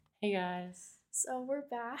Hey guys. So we're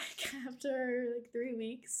back after like 3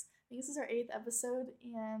 weeks. I think this is our 8th episode,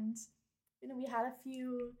 and we had a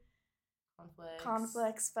few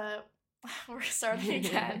conflicts, but we're starting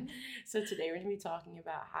again. So today we're gonna be talking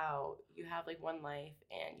about how you have like one life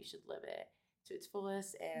and you should live it to its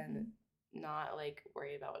fullest and not like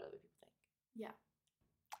worry about what other people think.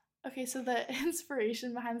 Yeah. Okay, so the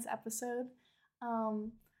inspiration behind this episode,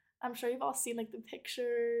 I'm sure you've all seen like the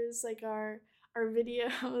pictures, like our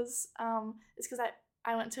videos. It's because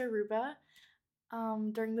I went to Aruba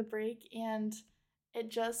during the break, and it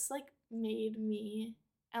just like made me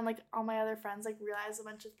and like all my other friends like realize a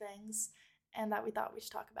bunch of things, and that we thought we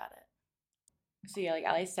should talk about it. So yeah, like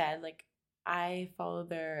Ali said, like I follow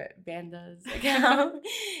their bandas account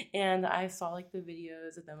and I saw like the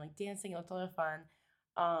videos of them like dancing. It looked a lot of fun.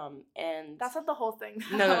 And that's not the whole thing,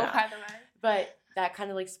 though, no. by the way. But that kind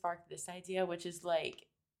of like sparked this idea, which is like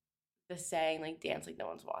the saying like dance like no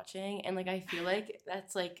one's watching, and like I feel like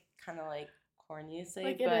that's like kind of like corny to say,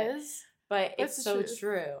 like but it is, but it's so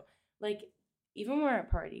true. Like even when we're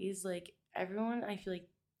at parties, like everyone I feel like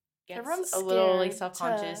gets a little like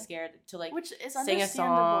self-conscious, scared to like which is sing a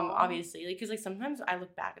song, obviously, like because like sometimes I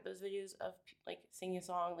look back at those videos of like singing a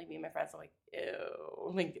song, like me and my friends, I'm like,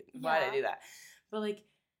 ew, like why did I do that? But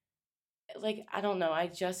like I don't know, I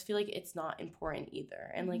just feel like it's not important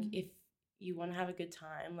either, and like if you want to have a good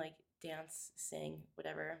time, like dance, sing,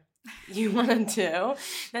 whatever you want to do,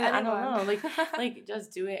 then I don't know, like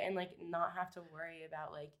just do it and like not have to worry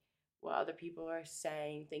about like what other people are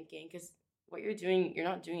saying, thinking, because what you're doing, you're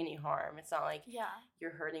not doing any harm. It's not like you're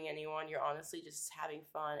hurting anyone. You're honestly just having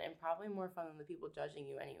fun, and probably more fun than the people judging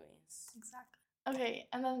you anyways. Exactly. Okay,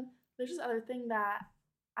 and then there's this other thing that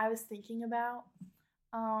I was thinking about,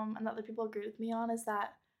 and that other people agree with me on, is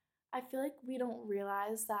that I feel like we don't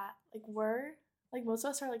realize that like we're like most of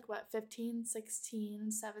us are like what 15,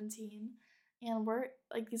 16, 17, and we're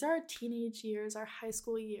like these are our teenage years, our high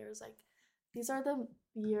school years, like these are the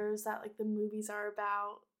years that like the movies are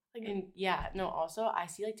about. Like, and yeah, no, also I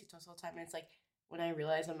see like TikToks all the time, and it's like when I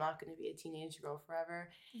realize I'm not going to be a teenage girl forever,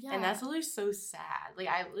 and that's really so sad. Like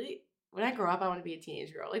when I grow up, I want to be a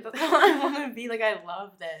teenage girl. Like that's how I want to be. Like I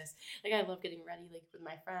love this. Like I love getting ready like with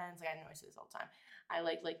my friends. Like I know I say this all the time. I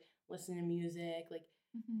like listening to music, like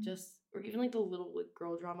just, or even like the little like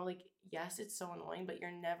girl drama. Like yes, it's so annoying, but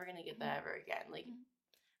you're never gonna get that ever again. Like.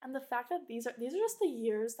 And the fact that these are just the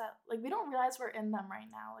years that like we don't realize we're in them right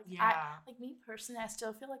now. Like like me personally, I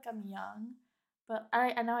still feel like I'm young, but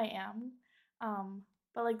I know I am.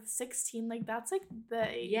 But like 16, like that's like the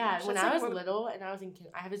age. Yeah, when I was little and I was in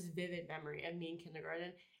I have this vivid memory of me in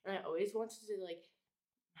kindergarten, and I always wanted to like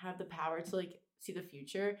have the power to like see the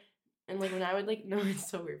future, and like when I would like no, it's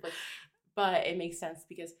so weird, like, but it makes sense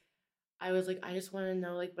because I was like, I just want to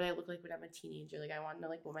know like what I look like when I'm a teenager. Like I want to know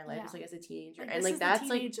like what my life is like as a teenager, and like that's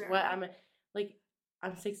like what I'm like.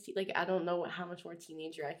 I'm 16. Like I don't know how much more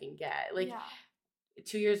teenager I can get. Like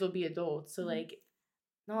 2 years will be adult, so like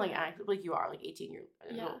not like act like you are like 18-year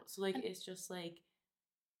adult. So like it's just like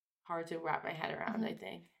hard to wrap my head around. I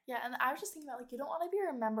think. Yeah, and I was just thinking about like you don't want to be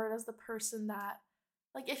remembered as the person that.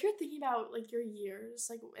 Like, if you're thinking about, like, your years,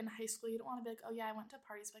 like, in high school, you don't want to be like, oh, yeah, I went to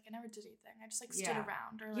parties, but like, I never did anything. I just, like, stood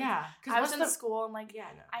around. Or, like, I was in school, and, like,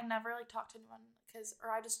 I never, like, talked to anyone,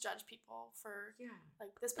 or I just judge people for,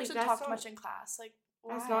 like, this person talked too much in class. Like,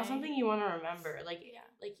 why? It's not something you want to remember. Like,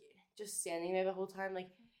 like, just standing there the whole time,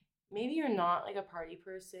 like, maybe you're not, like, a party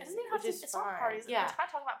person, which is fine. Not parties. Yeah. It's kind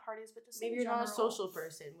of talking about parties, but just, maybe you're not a social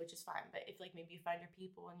person, which is fine. But if, like, maybe you find your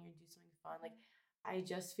people and you do something fun, like, I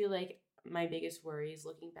just feel like my biggest worry is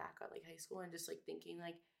looking back at like high school and just like thinking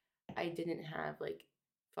like I didn't have like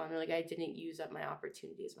fun, or like I didn't use up my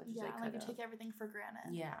opportunity as much as I could. Like you take everything for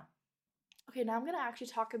granted. Yeah. Okay, now I'm gonna actually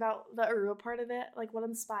talk about the Aruba part of it, like what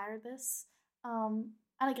inspired this. And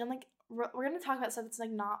again, like we're gonna talk about stuff that's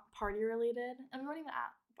like not party related, and we weren't even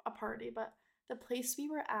at a party, but the place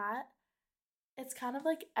we were at, it's kind of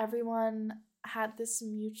like everyone had this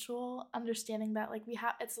mutual understanding that like we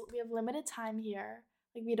have limited time here.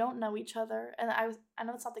 Like, we don't know each other, and I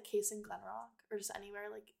know it's not the case in Glen Rock or just anywhere,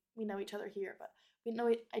 like, we know each other here, but we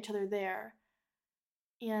know each other there,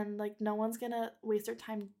 and, like, no one's gonna waste their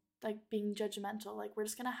time, like, being judgmental. Like, we're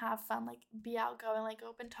just gonna have fun, like, be outgoing, like,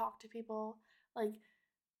 open, talk to people, like,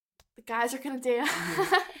 the guys are gonna dance.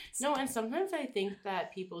 No, and sometimes I think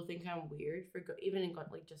that people think I'm weird for even in,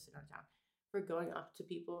 like, just in our town, for going up to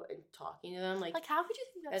people and talking to them, like how could you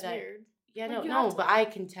think that's weird? Yeah, like, but I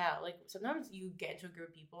can tell. Like, sometimes you get into a group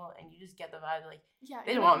of people and you just get the vibe, like, yeah,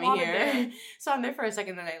 they don't want me here. So I'm there for a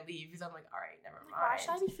second, then I leave because I'm like, all right, never mind. Why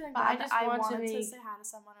should I be feeling but bad I just that I want wanted to say hi to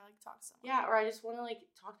someone or, like, talk to someone? Yeah, or I just want to, like,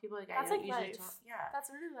 talk to people like that's I don't usually life. talk. Yeah. That's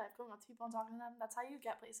really life. Going up to people and talking to them. That's how you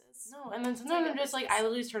get places. No, and then sometimes I'm just, like, I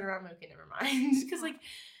literally just turn around and I'm like, okay, never mind. Because, like,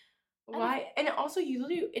 why? And also, you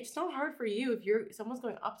literally, it's not hard for you if someone's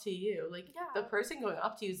going up to you. Like, the person going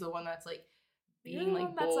up to you is the one that's, like, being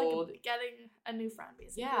like bold. That's like getting a new friend,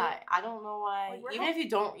 basically. Yeah, I don't know why. Like, even if you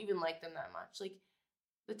don't even like them that much, like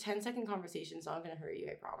the 10-second conversation's not gonna hurt you.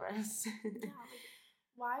 I promise. Yeah.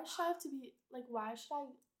 Like, why should I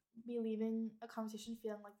be leaving a conversation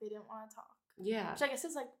feeling like they didn't want to talk? Yeah. Which I guess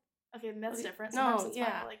is like, okay, that's different. Sometimes No, it's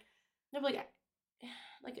fine, but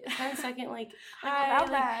like a 10-second like hi,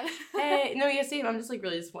 like, hey, no, yeah, same. I'm just like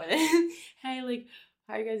really disappointed. Hey, like,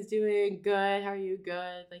 how are you guys doing? Good. How are you?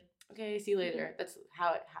 Good. Like, okay, see you later. That's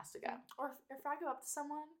how it has to go. Or if I go up to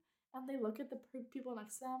someone and they look at the people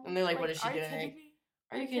next to them and they're like, what is she doing?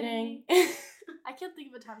 Are you kidding? I can't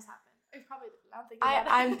think of a time's happened.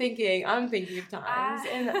 I'm thinking of times,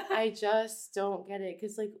 and I just don't get it.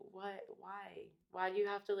 Cause like, why do you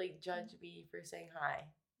have to like judge me for saying hi?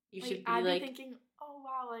 You should be like thinking, oh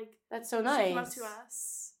wow, like that's so nice. She came up to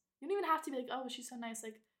us. You don't even have to be like, oh, she's so nice.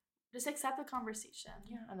 Like, just accept the conversation.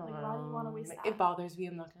 Yeah, I don't know. Why do you want to waste that? It bothers me.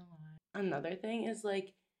 I'm not gonna lie. Another thing is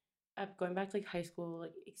like, going back to like high school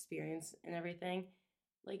like experience and everything,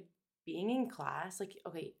 like. Being in class, like,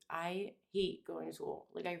 okay, I hate going to school.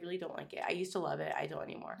 Like, I really don't like it. I used to love it. I don't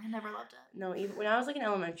anymore. I never loved it. No, even when I was, like, in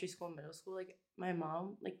elementary school and middle school, like, my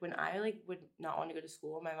mom, like, when I, like, would not want to go to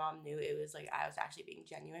school, my mom knew it was, like, I was actually being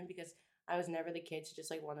genuine because I was never the kid to just,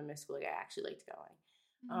 like, want to miss school. Like, I actually liked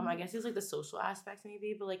going. I guess it was, like, the social aspects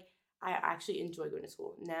maybe, but, like, I actually enjoy going to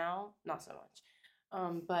school. Now, not so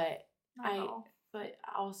much. But but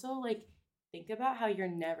also, like, think about how you're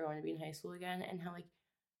never going to be in high school again and how, like,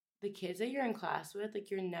 the kids that you're in class with,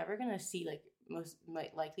 like, you're never gonna see, like, most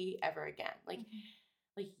likely ever again. Like,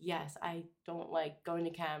 like, yes, I don't like going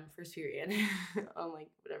to chem first period on,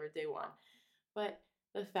 like, whatever day one. But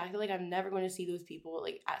the fact that, like, I'm never going to see those people,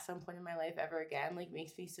 like, at some point in my life ever again, like,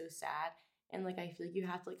 makes me so sad. And, like, I feel like you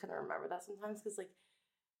have to, like, kind of remember that sometimes because, like,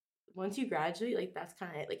 once you graduate, like, that's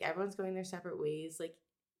kind of it. Like, everyone's going their separate ways. Like,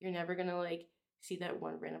 you're never gonna, like, see that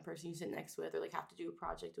one random person you sit next with or, like, have to do a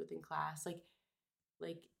project with in class. Like,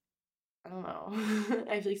 I don't know.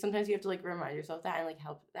 I feel like sometimes you have to like remind yourself that and like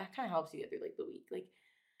that kind of helps you get through like the week. Like,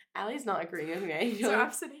 Allie's not agreeing with me. I feel so like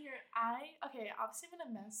I'm sitting here. Obviously I'm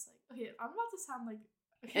gonna miss I'm about to sound like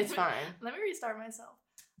it's fine. Let me restart myself.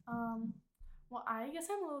 Well, I guess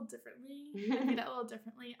I'm a little differently. I mean that a little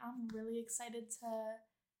differently. I'm really excited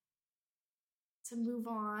to move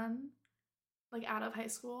on, like out of high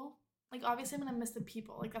school. Like obviously I'm gonna miss the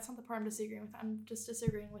people. Like that's not the part I'm disagreeing with. I'm just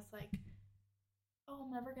disagreeing with like. Oh,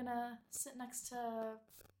 I'm never gonna sit next to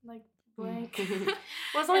like blank.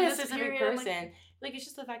 Well, it's not like a specific person. Like it's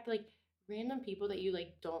just the fact that like random people that you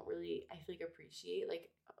like don't really I feel like appreciate. Like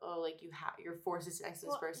like you're forced to sit next to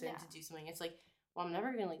this person to do something. It's like well I'm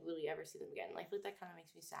never gonna like literally ever see them again. And I feel like that kind of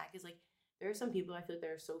makes me sad because like there are some people I feel like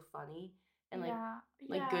they're so funny and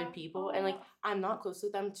like good people and like I'm not close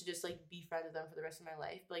with them to just like be friends with them for the rest of my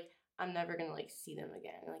life. But, like I'm never gonna like see them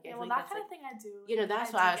again. Like I feel like that that's kind like, of thing I do. You know,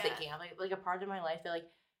 that's what I was thinking. Like a part of my life that like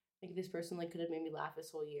this person like could have made me laugh this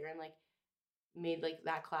whole year and like made like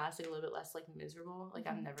that class like a little bit less like miserable. Like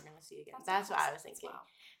I'm never gonna see again. That's what I was thinking.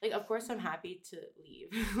 Like of course I'm happy to leave.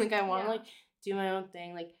 Like I want to like do my own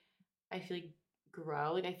thing. Like I feel like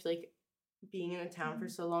grow. Like I feel like being in a town for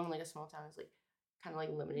so long, like a small town, is like kind of like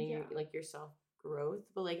limiting your like your self growth.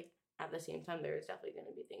 But like at the same time, there's definitely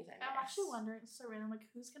gonna be things I miss. I'm actually wondering, so random, like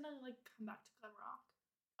who's gonna like come back to Glen Rock?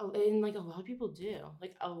 Oh, and like a lot of people do.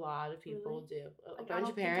 Like a lot of people do. A bunch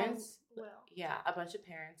of parents. Yeah, a bunch of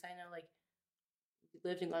parents I know like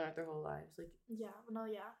lived in Glen Rock their whole lives. Like I know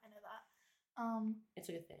that. It's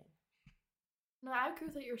like a thing. No, I agree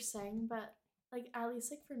with what you're saying, but like at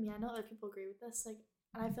least like for me, I know other people agree with this. Like,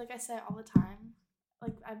 and I feel like I say it all the time.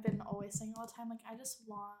 Like I've been always saying all the time. Like I just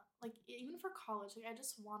want like even for college, like I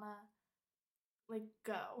just wanna like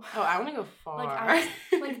go. Oh, I want to go far.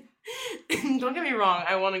 Like don't get me wrong,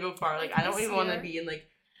 I want to go far. Like I don't even want to be in like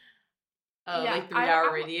like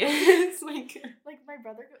 3-hour radius. like my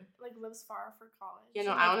brother like lives far for college. Yeah,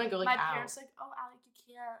 no, I want to go like my out. parents like, oh, Alec,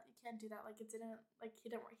 you can't do that. Like it didn't like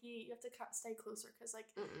you have to stay closer because like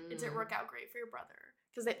it didn't work out great for your brother.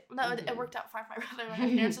 Because it worked out fine for my brother. Like,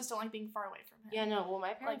 my parents just don't like being far away from him. Yeah, no, well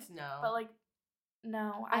my parents know. But like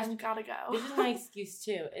no, I've gotta go. This is my excuse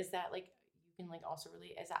too. Is that like you can like also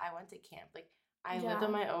relate? Is that I went to camp. Like I lived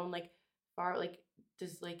on my own like far like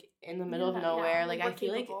just like in the middle of nowhere. Like I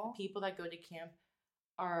feel capable. like people that go to camp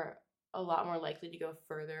are a lot more likely to go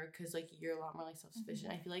further because like you're a lot more like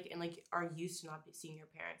self-sufficient. I feel like, and like are used to not seeing your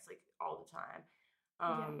parents like all the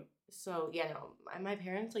time. So yeah, no, my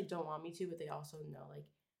parents like don't want me to, but they also know like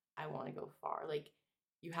I want to go far. Like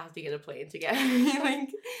you have to get a plane to get me. Like,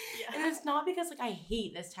 and it's not because like I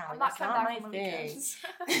hate this town. Like, that's not my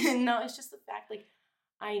thing. No, it's just the fact like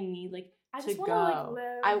I need like to go. Like,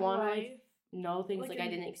 live I want to like know things like I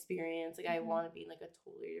didn't experience. Like I want to be in like a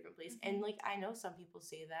totally different place. And like I know some people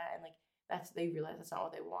say that and like they realize that's not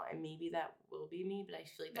what they want, and maybe that will be me, but I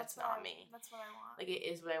feel like that's not me. That's what I want. Like it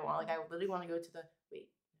is what I want. Like I really want to go to the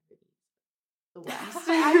west.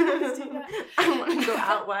 I want to go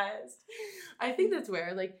out west. I think that's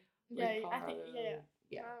where like Colorado, I think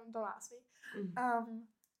don't ask me.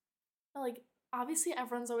 Like obviously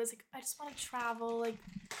everyone's always like, I just want to travel. Like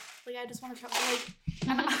I just want to travel.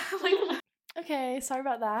 Like okay, sorry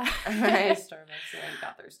about that. I Starbucks and I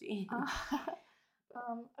got thirsty.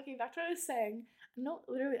 Okay, back to what I was saying. No,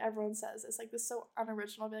 literally everyone says it's like this so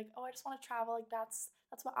unoriginal. Be like, oh, I just want to travel. Like that's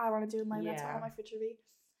what I want to do in life. That's what I want my future to be.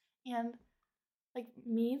 And like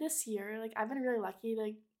me this year, like I've been really lucky to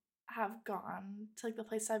like have gone to like the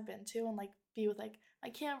place I've been to and like be with like my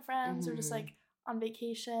camp friends or just like on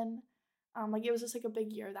vacation. Like it was just like a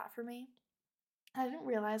big year of that for me. I didn't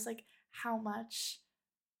realize like how much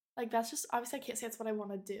like that's just obviously I can't say that's what I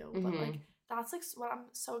want to do, but like that's like what I'm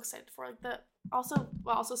so excited for. Like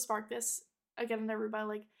what also sparked this again in Aruba,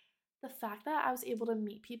 like the fact that I was able to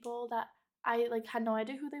meet people that I like had no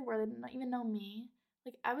idea who they were. They didn't even know me.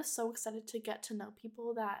 Like I was so excited to get to know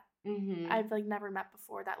people that I've like never met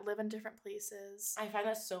before that live in different places. I find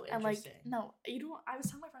that so interesting. And like no, you don't. I was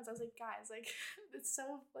telling my friends, I was like, guys, like it's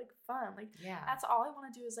so like fun. Like that's all I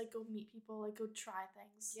want to do is like go meet people, like go try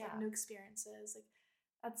things, like new experiences. Like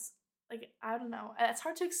that's like I don't know. It's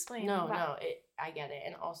hard to explain. No, I get it,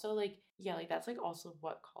 and also like like that's like also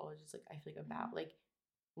what college is like. I feel like about like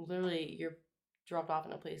literally you're dropped off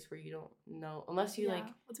in a place where you don't know unless you like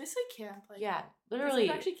it's basically camp. Like literally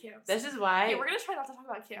it's actually camps. This is why we're gonna try not to talk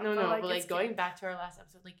about camp. No, but like going back to our last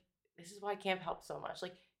episode, like this is why camp helps so much.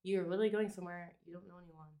 Like you're literally going somewhere you don't know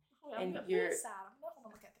anyone, and you're sad. I'm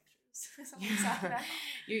gonna look at pictures.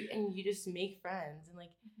 You just make friends, and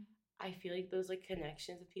like I feel like those like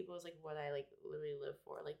connections with people is like what I like literally live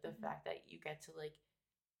for. Like the fact that you get to like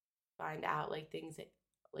find out like things that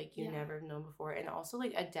like you never known before, and also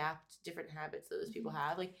like adapt different habits that those people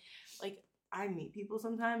have. Like I meet people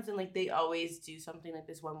sometimes and like they always do something like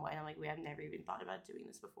this one way, and I'm like, we have never even thought about doing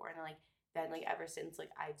this before, and like then like ever since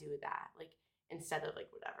like I do that like instead of like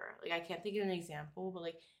whatever. Like I can't think of an example, but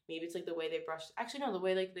like maybe it's like the way they brush. Actually no, the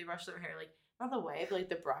way like they brush their hair, like not the way, but like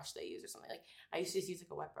the brush they use or something. Like I used to just use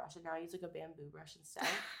like a wet brush, and now I use like a bamboo brush instead.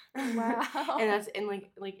 Wow. And that's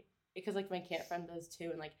like because like my camp friend does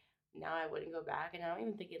too, and like now I wouldn't go back, and I don't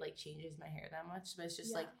even think it like changes my hair that much, but it's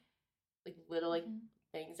just like little like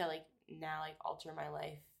things that like now like alter my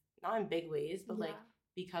life, not in big ways, but like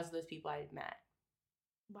because of those people I met.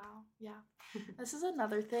 Wow. Yeah. This is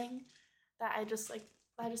another thing that I just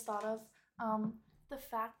thought of. The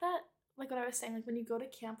fact that like what I was saying, like when you go to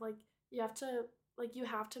camp, like you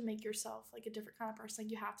have to make yourself like a different kind of person.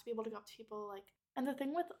 Like you have to be able to go up to people, like, and the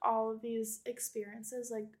thing with all of these experiences,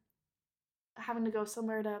 like having to go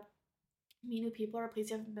somewhere to meet new people or a place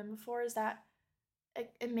you haven't been before, is that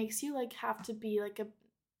it makes you like have to be like a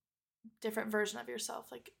different version of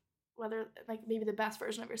yourself, like whether like maybe the best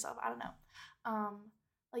version of yourself, I don't know.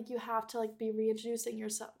 Like you have to like be reintroducing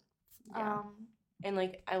yourself. And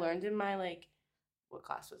like I learned in my like what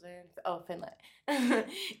class was I in? Oh, Finlit.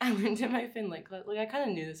 I learned in my Finlit class. Like I kind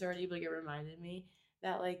of knew this already, but like it reminded me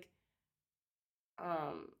that like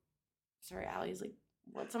sorry, Allie's like,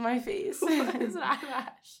 what's on my face? It's an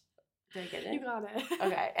eyelash. Did I get it? You got it.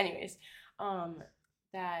 Okay. Anyways,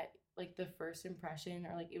 that like the first impression,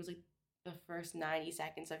 or like it was like the first 90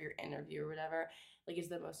 seconds of your interview or whatever, like is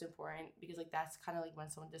the most important, because like that's kind of like when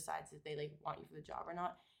someone decides if they like want you for the job or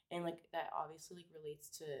not. And like that obviously like relates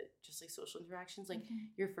to just like social interactions. Like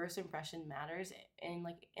your first impression matters, and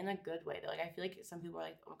like in a good way. Like I feel like some people are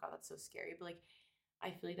like, oh my god, that's so scary, but like I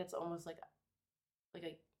feel like that's almost like a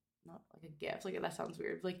not like a gift. Like that sounds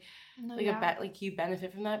weird. But, like you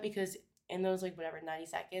benefit from that, because in those like whatever 90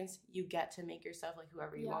 seconds you get to make yourself like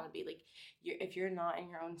whoever you want to be. Like if you're not in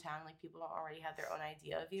your own town, like people don't already have their own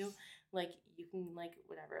idea of you, like you can like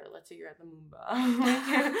whatever, let's say you're at the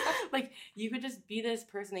Moomba, like you could just be this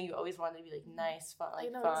person that you always wanted to be, like nice, fun,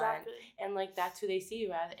 like fun, exactly. And like that's who they see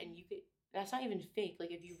you as, and you could, that's not even fake.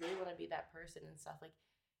 Like if you really want to be that person and stuff, like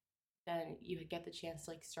then you get the chance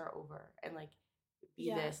to like start over and like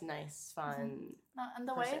be this nice, fun No, and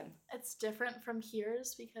the person. way it's different from here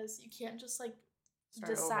is because you can't just like Start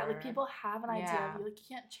decide. over. Like people have an idea of you. Like you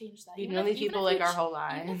can't change that. You've known these people like our whole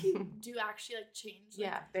Even life. if you do actually like change.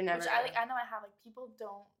 Like, they're never. Which I know I have like people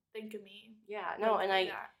don't think of me. Yeah, no, like,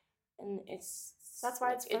 and it's that's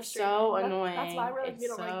why it's frustrating. It's so annoying. That's why we're like we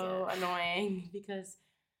don't like it. It's so annoying because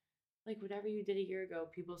like whatever you did a year ago,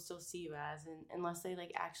 people still see you as, and unless they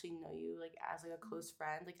like actually know you like as like a close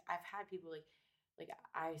friend. Like I've had people like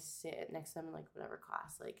I sit next to them in like whatever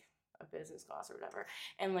class, like a business class or whatever,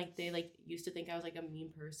 and like they like used to think I was like a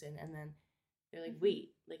mean person, and then they're like,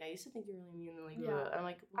 wait, like I used to think you're really mean, and like I'm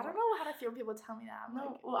like, well, I don't know how to feel when people tell me that.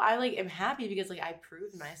 Well, I like am happy because like I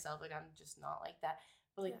proved myself, like I'm just not like that,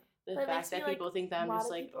 but like. The fact that people think that I'm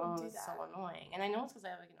just like, oh, it's so annoying. And I know it's because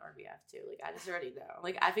I have like an RBF too. Like I just already know.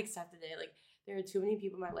 Like I've accepted it. Like there are too many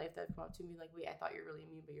people in my life that come up to me like, wait, I thought you're really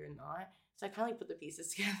mean, but you're not. So I kind of like put the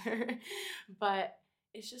pieces together. But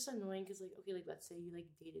it's just annoying because like, okay, like let's say you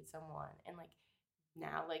like dated someone and like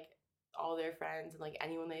now like all their friends and like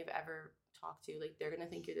anyone they've ever talked to, like they're going to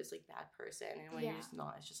think you're this like bad person. And when you're just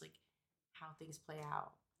not, it's just like how things play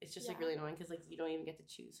out. It's just like really annoying because like you don't even get to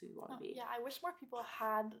choose who you want to be. Yeah, I wish more people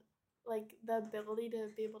had like the ability to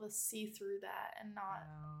be able to see through that and not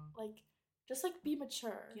like just like be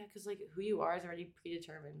mature. Yeah, because like who you are is already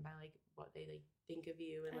predetermined by like what they like think of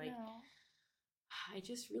you and like I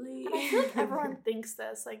just really. And I feel like everyone thinks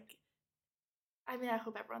this. Like, I mean, I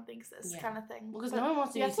hope everyone thinks this kind of thing. Because no one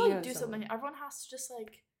wants to be seen like, do something. Everyone has to just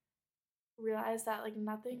like realize that like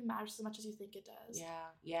nothing matters as much as you think it does.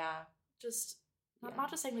 Yeah. Just.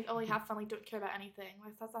 Not just saying like, oh, like have fun, like don't care about anything.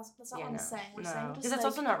 Like that's not what I'm saying. We're saying just because that's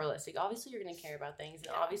also not realistic. Obviously, you're gonna care about things,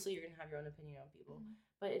 and obviously, you're gonna have your own opinion on people.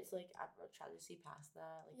 But it's like I try to see past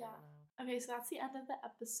that. Like I don't know. Okay, so that's the end of the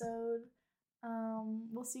episode.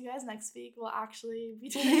 We'll see you guys next week. We'll actually be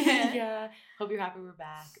doing it. Yeah. Hope you're happy we're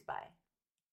back. Bye.